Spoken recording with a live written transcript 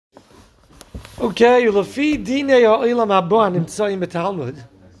Okay, Lafi Dinei Ha'olam Haba Nimtzayim B'Talmud.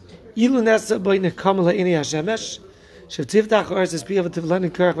 Ilu Nesa B'Nei Nekam Le'inei Hashemesh. Shevtivtach Oretz is Piyav Tivlen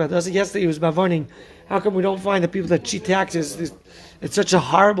and Kirk. But yesterday he was warning. How come we don't find the people that cheat taxes? It's such a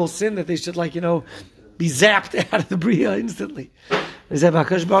horrible sin that they should, be zapped out of the Bria instantly. He said,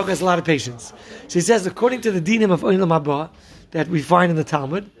 Hakadosh Baruch has a lot of patience. So he says, according to the dinim of Olam Haba that we find in the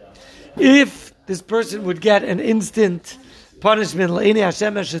Talmud, if this person would get an instant punishment, if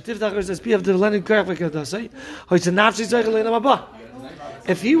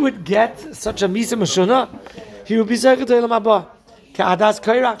he would get such a misa mashuna, he would be zeichet to Olam Haba. Ka'adas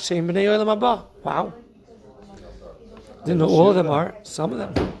kairach sheim b'nei Olam Haba. Wow. Didn't know all of them are. Some of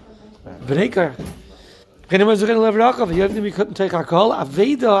them. B'nei kairach. We couldn't take our call.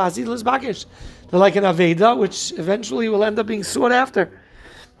 Aveda azidlas bakish. They're like an aveda, which eventually will end up being sought after.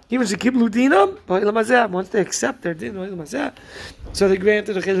 Even shekiblu dinam, once they accept their din, so they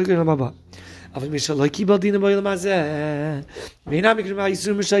granted a chiluk in Haba.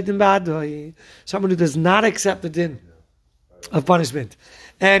 Someone who does not accept the din of punishment,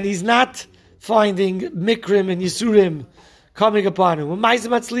 and he's not finding mikrim and yisurim coming upon him.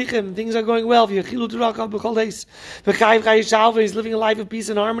 Things are going well. He's living a life of peace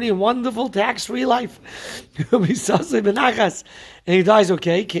and harmony, a wonderful tax-free life. And he dies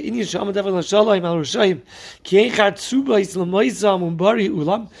okay. The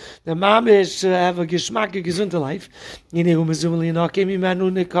mamish have a geschmack, a gesunde life.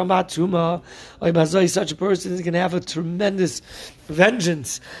 Such a person is going to have a tremendous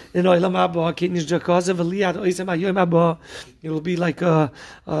vengeance in Olam Haba. It will be like a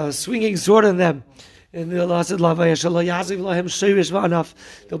swinging sword on them. And there'll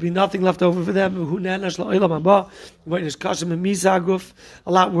be nothing left over for them.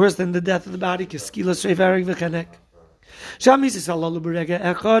 A lot worse than the death of the body.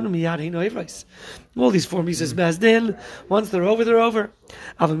 All these four misas bezdin, once they're over, they're over.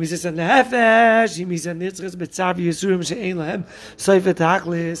 The Yisurim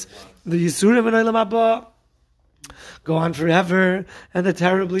in Olam Haba go on forever, and they're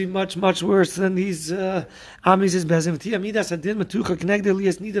terribly much worse than these Amis is bezim.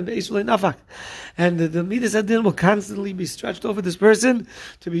 And the Midas Adin will constantly be stretched over this person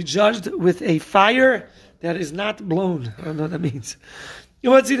to be judged with a fire that is not blown. I don't know what that means.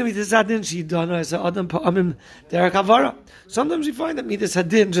 Sometimes you find that Midas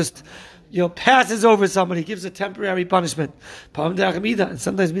Hadin just passes over somebody, gives a temporary punishment. And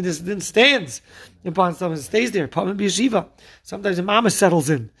sometimes Midas Hadin stands upon someone, stays there. Sometimes a mama settles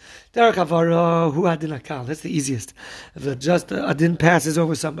in. Derek Havara, who Adin Akal. That's the easiest. If just Adin passes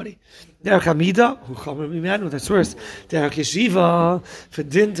over somebody. Derek Hamida, who Chomer Mimenu, that's worse. Derek Yeshiva, for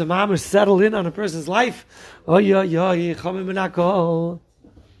Din to mama settle in on a person's life. Chomer Minakol.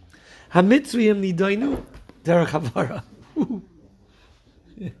 Hamitzviyim Nidainu, Derek Havara.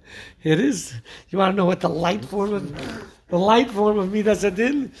 It is. You want to know what the light form of Midas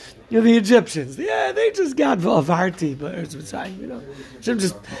Adin? The Egyptians. Yeah, they just got Avarti, but Hashem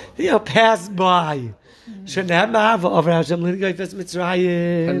just passed by. 10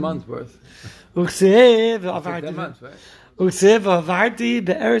 months worth. Uksev 10 months, right? Uksev Avarti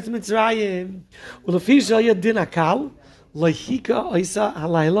be'eretz Mitzrayim. Ulefi shaya din akal lehika oisa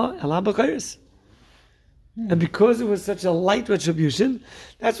halayla ela b'chayris. And because it was such a light retribution,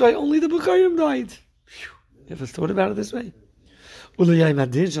 that's why only the Bukharim died. You ever thought about it this way? But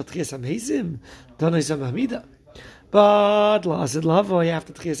after Tchias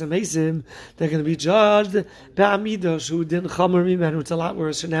HaMeisim, they're going to be judged Ba'amidah who didn't Chomer Mimenu. It's a lot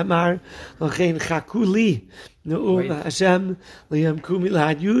worse.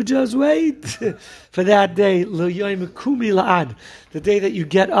 You just wait for that day, the day that you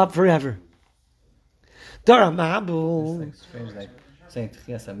get up forever. Dara Mabul. It's strange, saying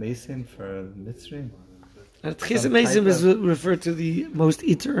Tchias HaMeisim for Mitzrayim. Tchias HaMeisim is referred to the most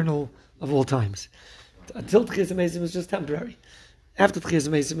eternal of all times. Until Tchias HaMeisim is just temporary. After Tchias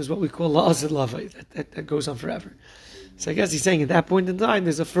HaMeisim is what we call La'asad Lavai. That goes on forever. So I guess he's saying at that point in time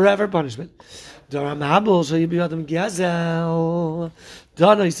there's a forever punishment. Dara Mabul, so you be Adam Gazel.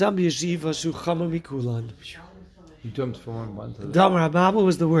 Dana Isam Yeshiva Shuchama Mikulan. He jumped from one to the other. Dara Mabul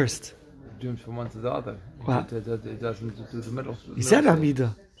was the worst. Jumps from one to the other. What? It doesn't do the middle. He said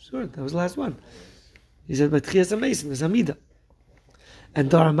Amida. Sure, that was the last one. He said, but Tchias HaMeisim is Amida. And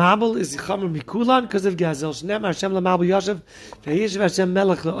Dara Mabul is Chomer Mikulan because of Gazel. Shnem Hashem LaMabul Yashav V'yeshiv Hashem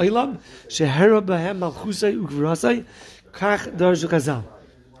Melech LaOlam Shehera B'hem Malchusay Ugvrasay Kach Darju Gazal.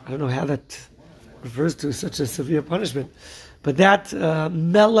 I don't know how that refers to such a severe punishment. But that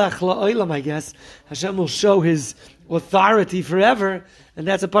Melech LaOlam, I guess, Hashem will show his authority forever, and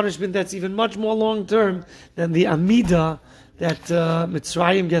that's a punishment that's even much more long term than the Amida that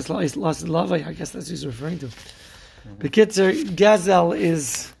Mitzrayim gets lost in lava. I guess that's what he's referring to. Bekitzer, Gazel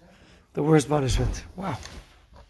is the worst punishment. Wow.